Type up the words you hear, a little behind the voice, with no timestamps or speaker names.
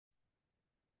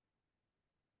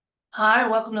Hi,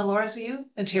 welcome to Laura's View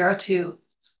and Tarot 2.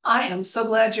 I am so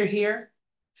glad you're here.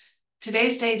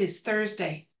 Today's date is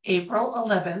Thursday, April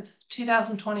 11th,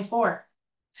 2024.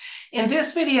 In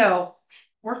this video,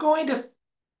 we're going to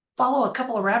follow a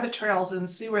couple of rabbit trails and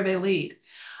see where they lead.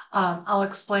 I'll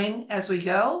explain as we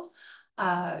go.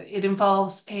 It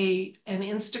involves an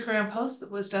Instagram post that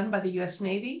was done by the U.S.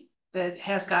 Navy that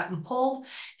has gotten pulled,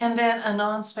 and then a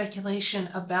non-speculation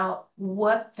about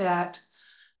what that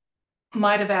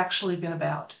might have actually been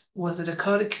about. Was it a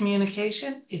coded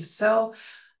communication? If so,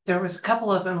 there was a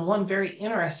couple of them. One very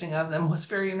interesting of them was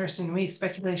very interesting to me,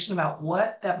 speculation about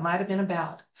what that might have been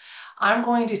about. I'm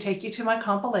going to take you to my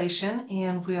compilation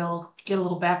and we'll get a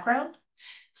little background,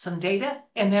 some data,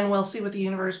 and then we'll see what the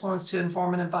universe wants to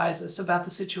inform and advise us about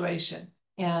the situation.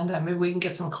 And maybe we can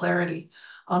get some clarity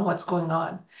on what's going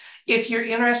on. If you're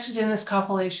interested in this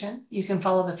compilation, you can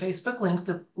follow the Facebook link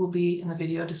that will be in the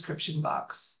video description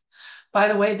box. By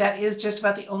the way, that is just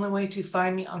about the only way to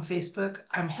find me on Facebook.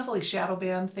 I'm heavily shadow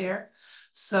banned there.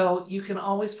 So you can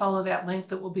always follow that link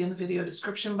that will be in the video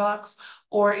description box.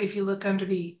 Or if you look under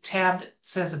the tab that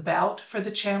says About for the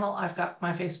channel, I've got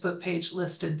my Facebook page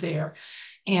listed there.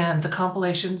 And the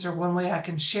compilations are one way I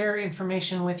can share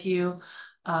information with you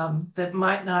that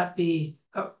might not be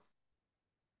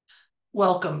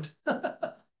welcomed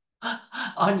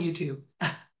on YouTube.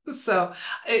 So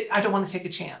I don't want to take a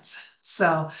chance.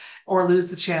 Or lose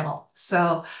the channel.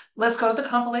 So let's go to the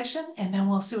compilation and then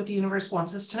we'll see what the universe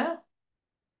wants us to know.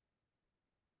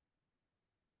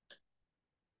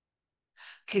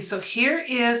 Okay, so here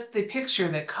is the picture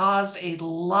that caused a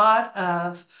lot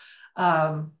of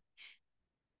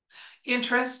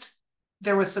interest.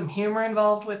 There was some humor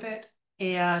involved with it.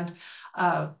 And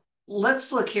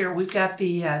let's look here. We've got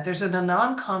there's an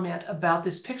anon comment about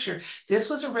this picture. This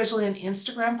was originally an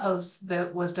Instagram post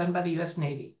that was done by the U.S.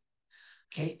 Navy.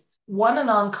 Okay, one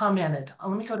anon commented.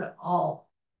 Let me go to all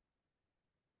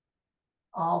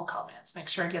comments, make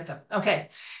sure I get them. Okay,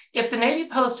 if the Navy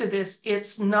posted this,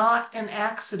 it's not an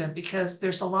accident because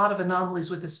there's a lot of anomalies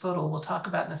with this photo we'll talk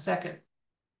about in a second.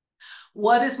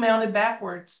 What is mounted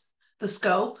backwards? The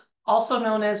scope, also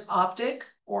known as optic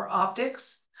or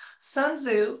optics. Sun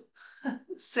Tzu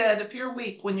said, appear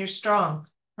weak when you're strong.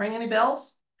 Ring any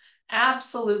bells?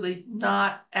 Absolutely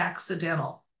not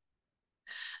accidental.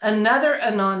 Another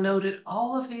anon noted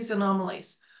all of these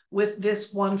anomalies with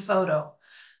this one photo.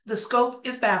 The scope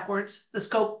is backwards. The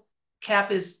scope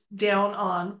cap is down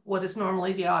on what is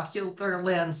normally the ocular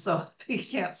lens, so you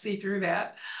can't see through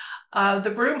that.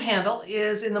 The broom handle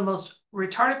is in the most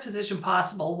retarded position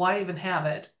possible. Why even have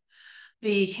it?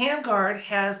 The handguard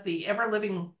has the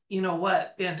ever-living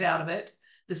you-know-what bent out of it.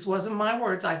 This wasn't my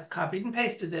words. I copied and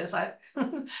pasted this.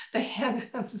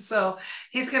 So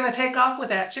he's going to take off with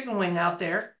that chicken wing out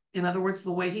there. In other words,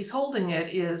 the way he's holding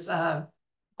it is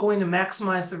going to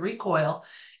maximize the recoil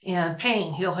and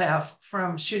pain he'll have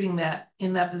from shooting that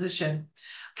in that position.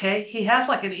 Okay, he has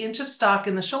like an inch of stock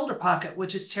in the shoulder pocket,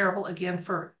 which is terrible again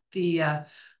for the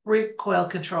recoil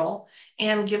control.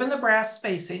 And given the brass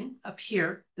spacing up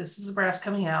here, this is the brass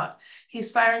coming out,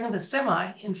 he's firing the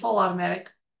semi in full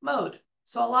automatic mode.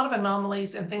 So a lot of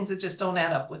anomalies and things that just don't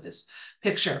add up with this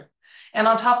picture. And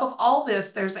on top of all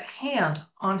this, there's a hand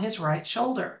on his right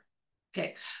shoulder.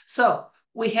 Okay, so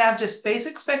we have just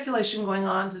basic speculation going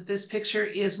on that this picture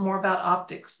is more about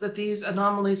optics, that these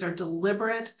anomalies are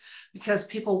deliberate because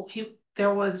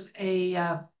there was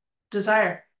a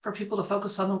desire for people to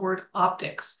focus on the word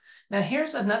optics. Now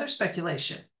here's another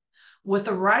speculation. With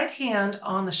the right hand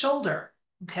on the shoulder,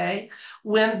 okay,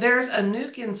 when there's a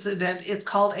nuke incident, it's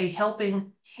called a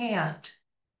helping hand.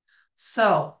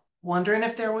 So wondering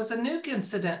if there was a nuke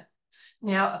incident.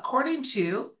 Now, according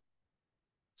to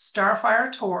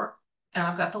Starfire Tour, and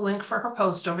I've got the link for her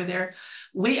post over there,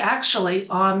 we actually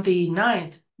on the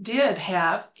 9th did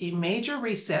have a major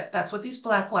reset. That's what these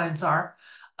black lines are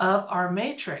of our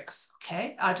matrix.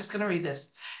 Okay, I'm just going to read this.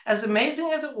 As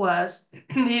amazing as it was,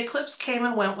 the eclipse came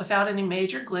and went without any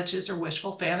major glitches or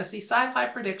wishful fantasy sci-fi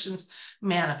predictions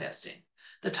manifesting.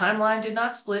 The timeline did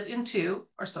not split in two,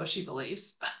 or so she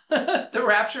believes. The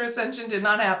rapture ascension did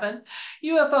not happen.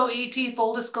 UFO ET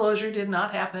full disclosure did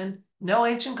not happen. No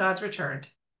ancient gods returned.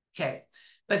 Okay,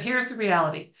 but here's the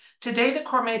reality. Today, the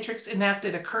core matrix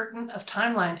enacted a curtain of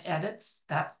timeline edits,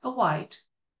 that's the white,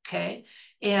 okay?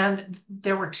 And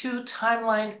there were 2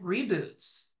 timeline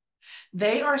reboots.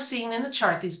 They are seen in the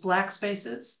chart, these black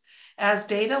spaces, as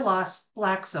data loss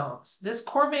black zones. This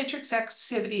core matrix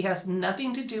activity has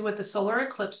nothing to do with the solar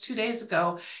eclipse 2 days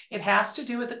ago. It has to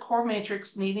do with the core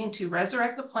matrix needing to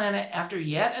resurrect the planet after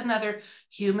yet another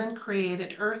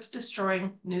human-created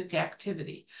Earth-destroying nuke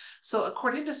activity. So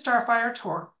according to Starfire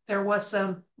Tor, there was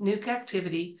some nuke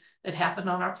activity that happened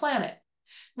on our planet.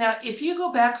 Now, if you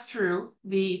go back through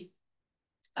the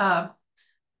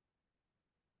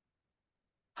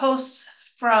posts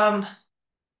from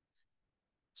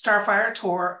Starfire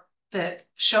Tor that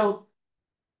show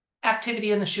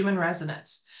activity in the Schumann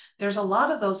resonance, there's a lot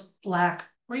of those black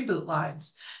reboot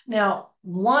lines. Now,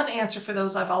 one answer for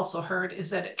those I've also heard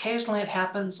is that occasionally it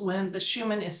happens when the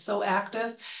Schumann is so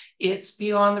active, it's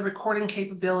beyond the recording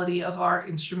capability of our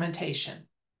instrumentation.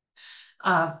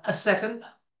 A second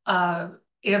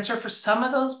answer for some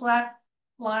of those black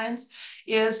lines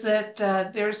is that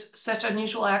there's such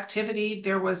unusual activity,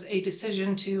 there was a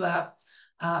decision to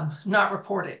not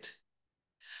report it.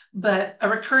 But a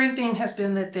recurring theme has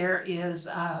been that there is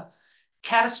a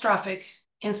catastrophic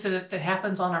incident that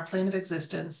happens on our plane of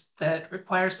existence that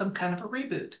requires some kind of a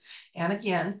reboot. And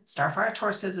again, Starfire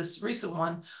Tor says this recent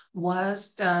one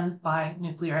was done by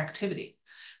nuclear activity.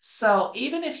 So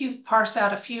even if you parse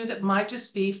out a few that might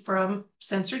just be from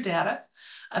sensor data,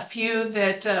 a few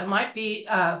that might be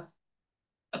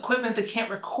equipment that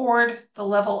can't record the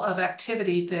level of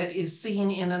activity that is seen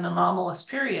in an anomalous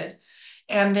period,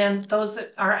 and then those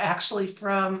that are actually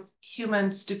from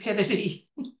human stupidity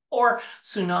or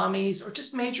tsunamis or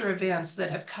just major events that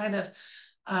have kind of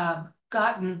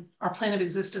gotten our plane of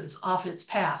existence off its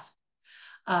path.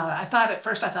 I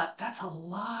thought that's a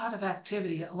lot of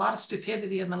activity, a lot of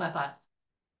stupidity. And then I thought,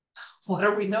 what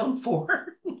are we known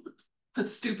for? The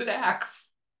stupid acts.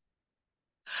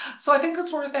 So I think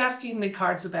it's worth asking the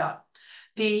cards about.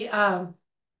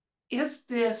 Is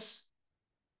this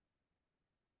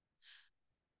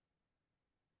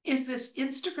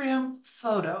Instagram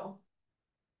photo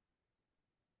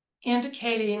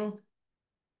indicating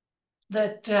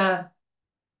that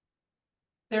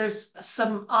there's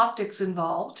some optics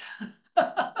involved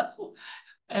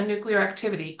and nuclear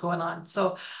activity going on?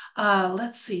 So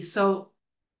let's see. So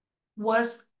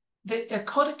was the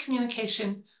coded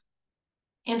communication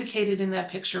indicated in that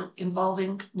picture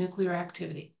involving nuclear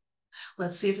activity?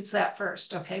 Let's see if it's that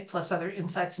first, okay, plus other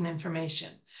insights and information.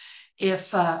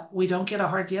 If we don't get a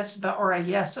hard yes about, or a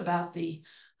yes about the,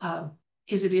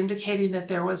 is it indicating that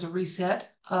there was a reset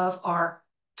of our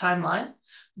timeline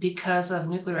because of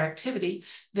nuclear activity,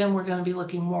 then we're going to be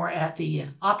looking more at the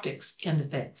optics end of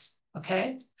things,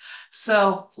 okay?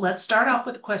 So let's start off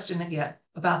with a question again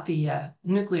about the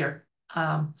nuclear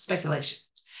speculation.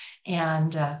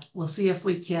 And we'll see if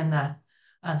we can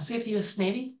see if the U.S.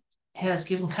 Navy has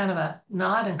given kind of a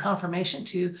nod and confirmation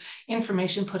to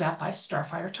information put out by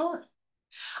Starfire Tor.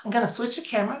 I'm going to switch the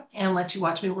camera and let you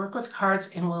watch me work with cards,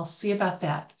 and we'll see about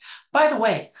that. By the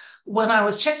way, when I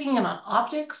was checking in on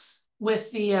optics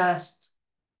with the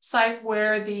site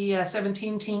where the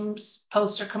 17 teams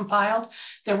posts are compiled,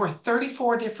 there were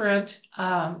 34 different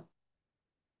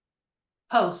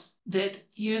posts that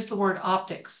use the word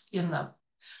optics in them.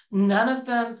 None of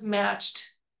them matched,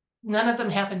 none of them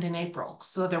happened in April.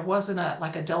 So there wasn't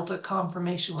like a Delta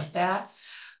confirmation with that.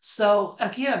 So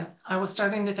again, I was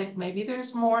starting to think maybe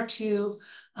there's more to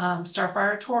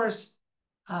Starfire Tor's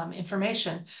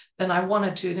information than I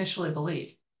wanted to initially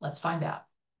believe. Let's find out.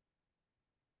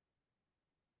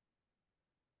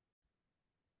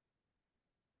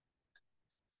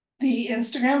 The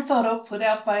Instagram photo put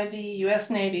out by the U.S.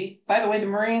 Navy. By the way, the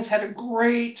Marines had a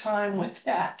great time with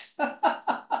that.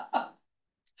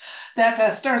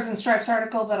 That Stars and Stripes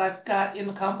article that I've got in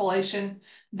the compilation,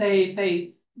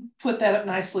 they put that up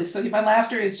nicely. So my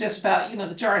laughter is just about, the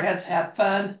jarheads had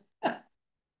fun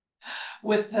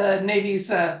with the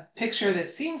Navy's picture that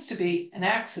seems to be an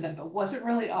accident, but was it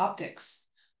really optics?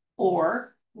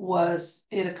 Or was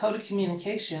it a coded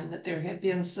communication that there had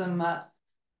been some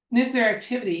nuclear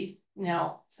activity?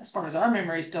 Now, as far as our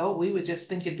memories go, we would just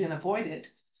think it'd been avoided.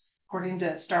 According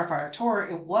to Starfire Tor,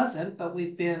 it wasn't, but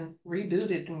we've been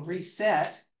rebooted and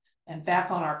reset and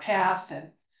back on our path and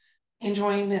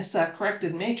enjoying this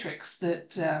corrected matrix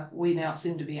that we now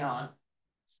seem to be on.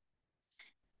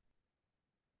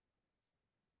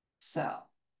 So,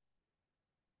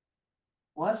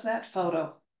 was that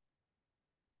photo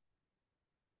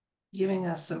giving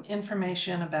us some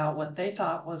information about what they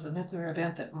thought was a nuclear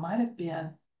event that might have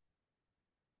been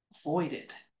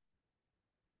avoided?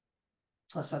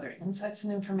 Plus other insights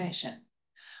and information.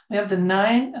 We have the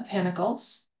 9 of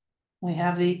Pentacles. We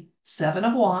have the 7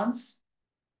 of Wands,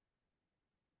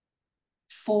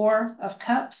 4 of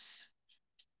Cups,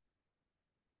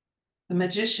 the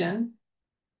Magician.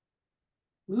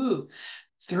 Ooh,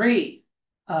 3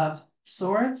 of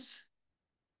Swords,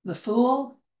 the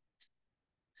Fool,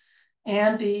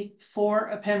 and the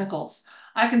 4 of Pentacles.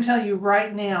 I can tell you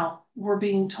right now, we're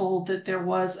being told that there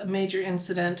was a major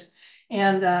incident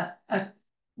and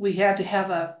we had to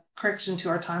have a correction to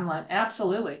our timeline.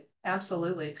 Absolutely.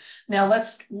 Absolutely. Now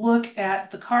let's look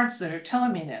at the cards that are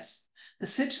telling me this. The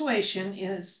situation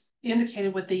is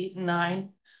indicated with the 9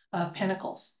 of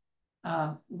Pentacles.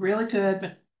 Really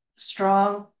good,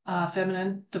 strong,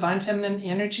 feminine, divine feminine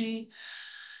energy.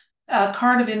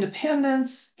 Card of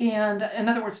independence, and in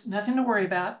other words, nothing to worry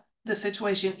about. The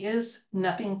situation is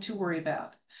nothing to worry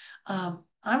about.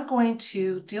 I'm going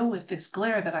to deal with this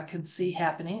glare that I can see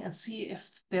happening and see if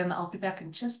then I'll be back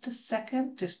in just a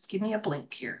second. Just give me a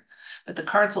blink here. But the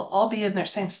cards will all be in their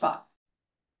same spot.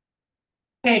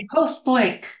 Okay, post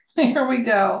blink. Here we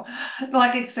go.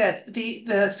 Like I said,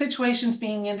 the situation's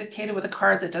being indicated with a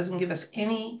card that doesn't give us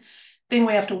anything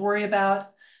we have to worry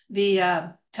about.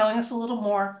 Telling us a little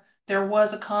more. There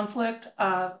was a conflict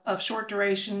of short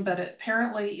duration, but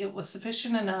apparently it was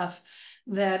sufficient enough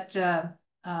that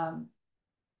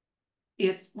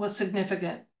it was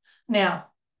significant. Now,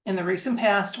 in the recent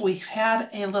past, we've had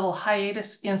a little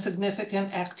hiatus in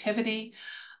significant activity.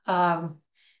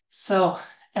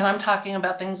 And I'm talking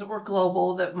about things that were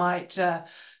global that might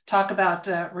talk about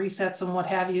resets and what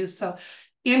have you. So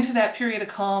into that period of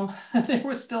calm, there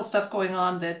was still stuff going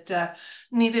on that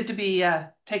needed to be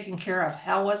taken care of.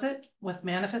 How was it? With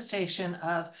manifestation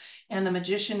of, and the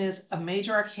Magician is a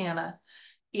major arcana.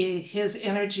 His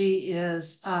energy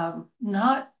is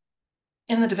not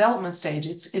in the development stage.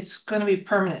 It's going to be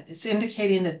permanent. It's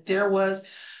indicating that there was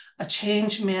a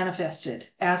change manifested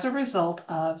as a result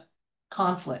of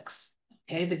conflicts.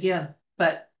 Okay, again,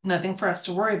 but nothing for us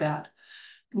to worry about.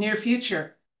 Near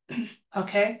future.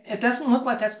 Okay, it doesn't look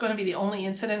like that's going to be the only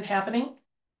incident happening.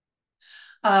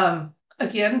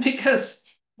 Again, because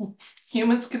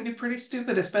humans can be pretty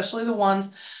stupid, especially the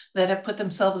ones that have put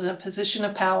themselves in a position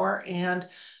of power and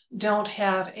don't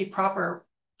have a proper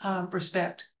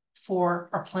respect for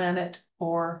our planet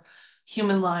or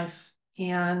human life.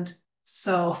 And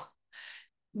so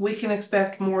we can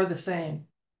expect more of the same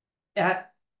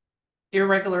at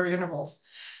irregular intervals.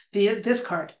 This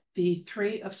card, the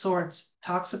 3 of Swords,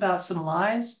 talks about some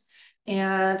lies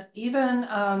and even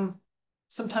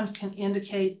sometimes can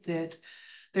indicate that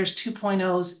there's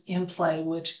 2.0s in play,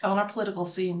 which on our political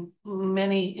scene,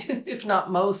 many, if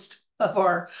not most of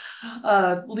our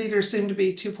leaders seem to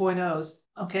be 2.0s,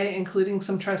 okay, including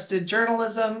some trusted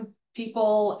journalism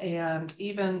people, and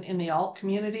even in the alt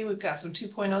community, we've got some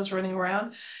 2.0s running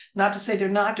around. Not to say they're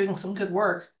not doing some good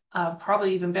work,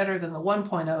 probably even better than the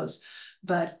 1.0s,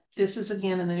 but this is,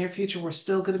 again, in the near future, we're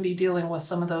still going to be dealing with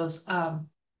some of those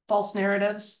false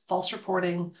narratives, false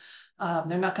reporting.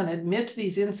 They're not going to admit to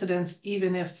these incidents,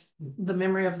 even if the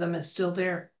memory of them is still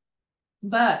there.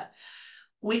 But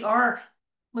we are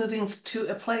moving to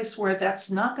a place where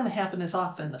that's not going to happen as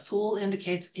often. The Fool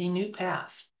indicates a new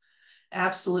path.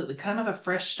 Absolutely, kind of a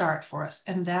fresh start for us.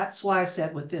 And that's why I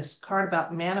said with this card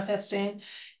about manifesting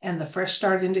and the fresh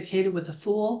start indicated with the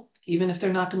Fool, even if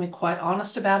they're not going to be quite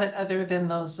honest about it, other than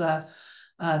those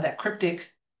that cryptic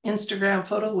Instagram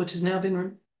photo, which has now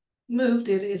been removed,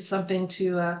 it is something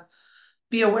to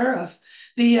be aware of.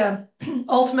 The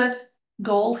ultimate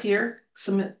goal here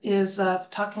is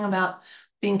talking about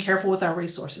being careful with our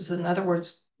resources. In other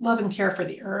words, love and care for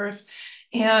the earth.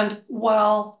 And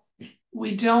while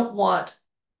we don't want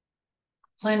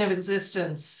plane of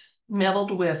existence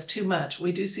meddled with too much,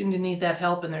 we do seem to need that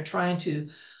help, and they're trying to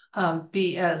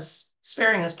be as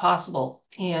sparing as possible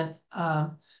in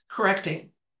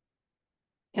correcting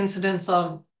incidents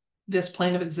on this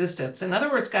plane of existence. In other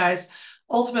words, guys,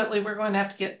 ultimately, we're going to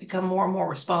have to become more and more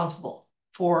responsible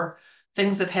for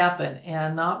things that happen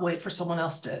and not wait for someone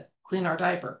else to clean our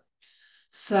diaper.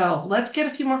 So let's get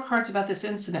a few more cards about this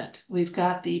incident. We've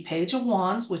got the Page of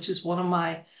Wands, which is one of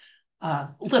my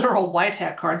literal white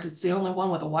hat cards. It's the only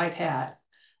one with a white hat,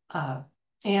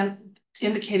 and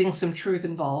indicating some truth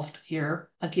involved here.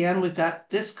 Again, we've got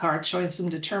this card showing some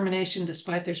determination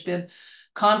despite there's been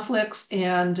conflicts,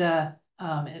 and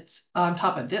it's on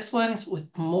top of this one with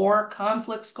more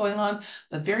conflicts going on,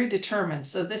 but very determined.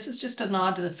 So this is just a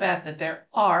nod to the fact that there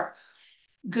are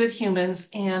good humans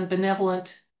and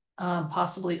benevolent,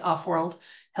 possibly off-world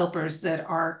helpers that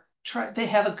are they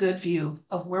have a good view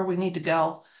of where we need to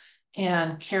go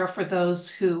and care for those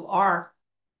who are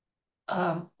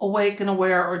awake and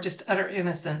aware or just utter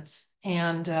innocence.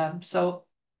 And so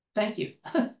thank you.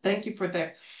 Thank you for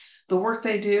the work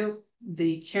they do.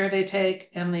 the care they take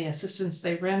and the assistance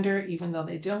they render, even though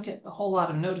they don't get a whole lot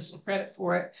of notice and credit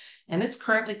for it. And it's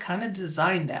currently kind of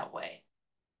designed that way.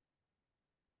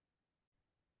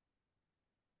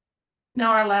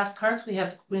 Now our last cards, we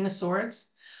have the Queen of Swords,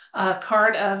 a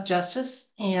card of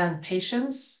justice and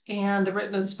patience and the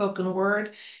written and spoken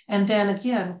word. And then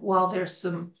again, while there's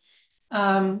some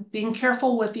being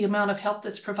careful with the amount of help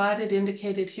that's provided,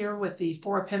 indicated here with the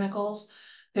Four of Pentacles,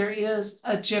 there is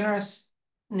a generous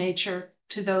nature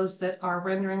to those that are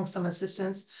rendering some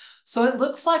assistance. So it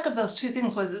looks like of those two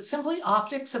things, was it simply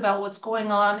optics about what's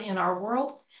going on in our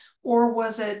world, or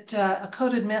was it a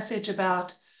coded message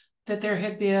about that there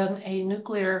had been a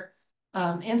nuclear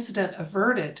incident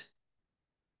averted?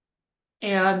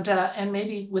 And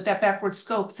maybe with that backward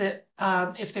scope that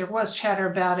if there was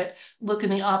chatter about it, look in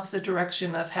the opposite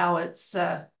direction of how it's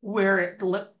where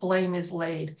blame is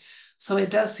laid. So it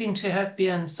does seem to have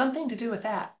been something to do with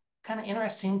that. Kind of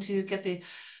interesting to get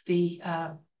the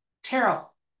tarot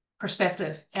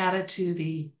perspective added to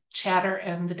the chatter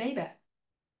and the data.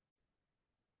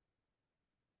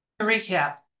 To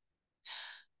recap,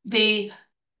 the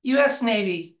U.S.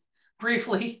 Navy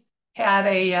briefly had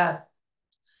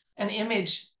an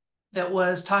image that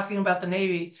was talking about the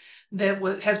Navy that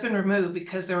has been removed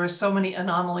because there were so many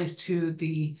anomalies to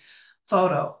the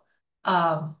photo.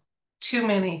 Too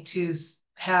many to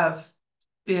have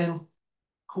been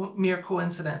mere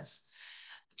coincidence.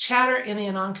 Chatter in the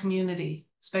Anon community,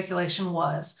 speculation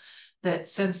was that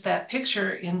since that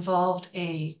picture involved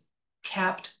a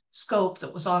capped scope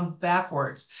that was on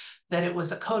backwards, that it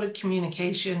was a coded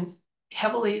communication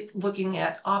heavily looking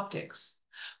at optics.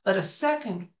 But a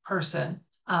second person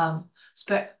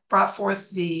brought forth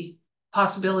the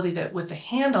possibility that with the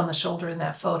hand on the shoulder in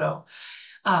that photo,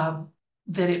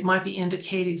 that it might be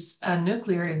indicating a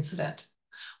nuclear incident.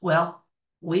 Well,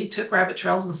 we took rabbit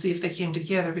trails and see if they came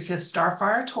together, because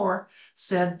Starfire Tor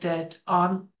said that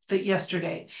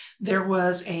yesterday there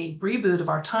was a reboot of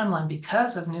our timeline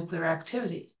because of nuclear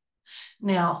activity.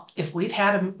 Now, if we'd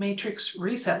had a matrix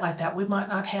reset like that, we might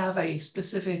not have a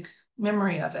specific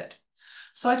memory of it.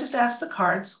 So I just asked the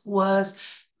cards, was,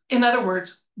 in other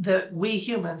words, that we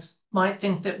humans might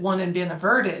think that one had been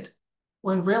averted,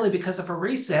 when really because of a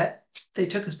reset, they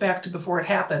took us back to before it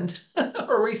happened,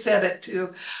 or reset it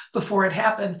to before it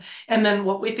happened. And then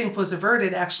what we think was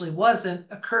averted actually wasn't,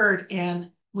 occurred,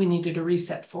 and we needed a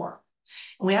reset for.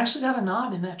 And we actually got a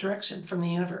nod in that direction from the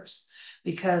universe,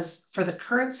 because for the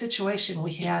current situation,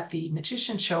 we had the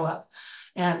magician show up,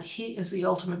 and he is the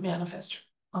ultimate manifester.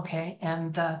 Okay,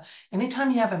 and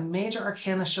anytime you have a major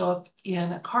arcana show up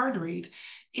in a card read,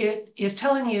 it is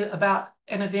telling you about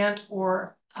an event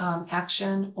or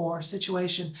action or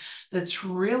situation that's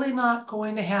really not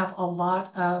going to have a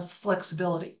lot of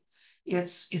flexibility.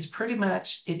 It's pretty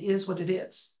much, it is what it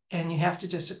is, and you have to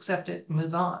just accept it and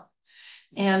move on.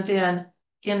 And then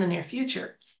in the near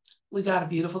future, we got a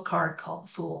beautiful card called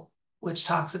Fool, which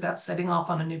talks about setting off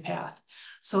on a new path.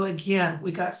 So again,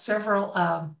 we got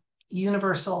several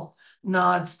universal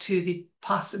nods to the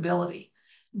possibility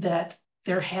that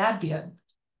there had been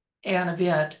an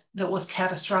event that was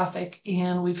catastrophic,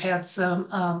 and we've had some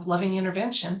loving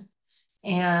intervention.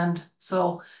 And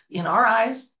so in our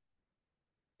eyes,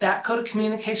 that code of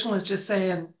communication was just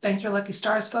saying, thank your lucky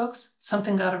stars, folks,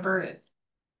 something got averted.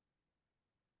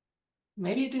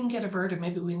 Maybe it didn't get averted,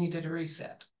 maybe we needed a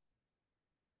reset.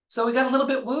 So we got a little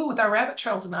bit woo with our rabbit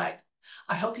trail tonight.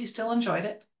 I hope you still enjoyed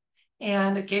it,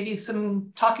 and it gave you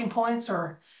some talking points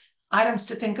or items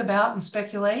to think about and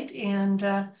speculate. And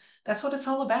that's what it's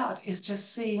all about, is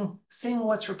just seeing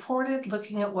what's reported,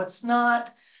 looking at what's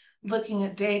not, looking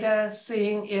at data,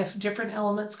 seeing if different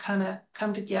elements kind of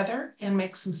come together and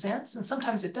make some sense. And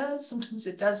sometimes it does, sometimes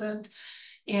it doesn't.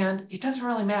 And it doesn't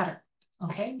really matter.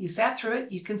 Okay, you sat through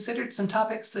it, you considered some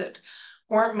topics that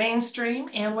weren't mainstream,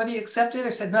 and whether you accepted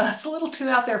or said, no, that's a little too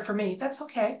out there for me, that's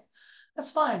okay. That's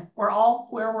fine. We're all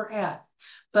where we're at.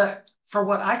 But for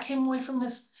what I came away from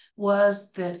this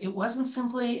was that it wasn't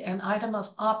simply an item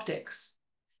of optics.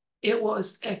 It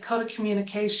was a code of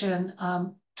communication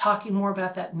talking more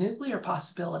about that nuclear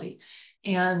possibility.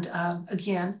 And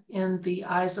again, in the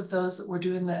eyes of those that were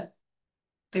doing that,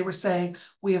 they were saying,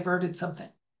 we averted something.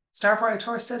 Starfire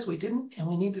Tor says we didn't, and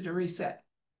we needed a reset.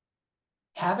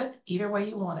 Have it either way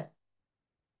you want it.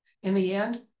 In the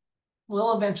end,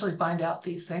 we'll eventually find out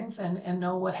these things and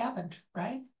know what happened,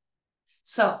 right?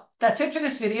 So that's it for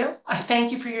this video. I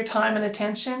thank you for your time and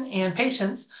attention and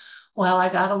patience while I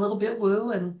got a little bit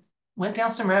woo and went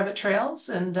down some rabbit trails,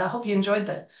 and I hope you enjoyed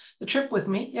the trip with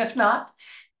me. If not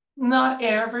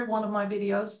every one of my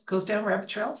videos goes down rabbit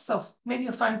trails, so maybe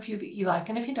you'll find a few that you like,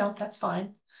 and if you don't, that's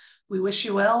fine. we wish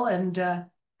you well, and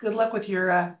good luck with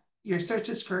your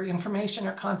searches for information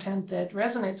or content that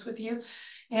resonates with you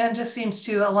and just seems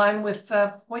to align with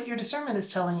what your discernment is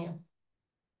telling you.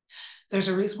 There's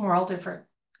a reason we're all different,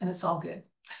 and it's all good.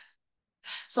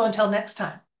 So until next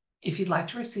time, if you'd like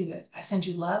to receive it, I send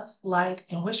you love, light,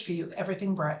 and wish for you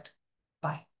everything bright.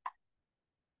 Bye.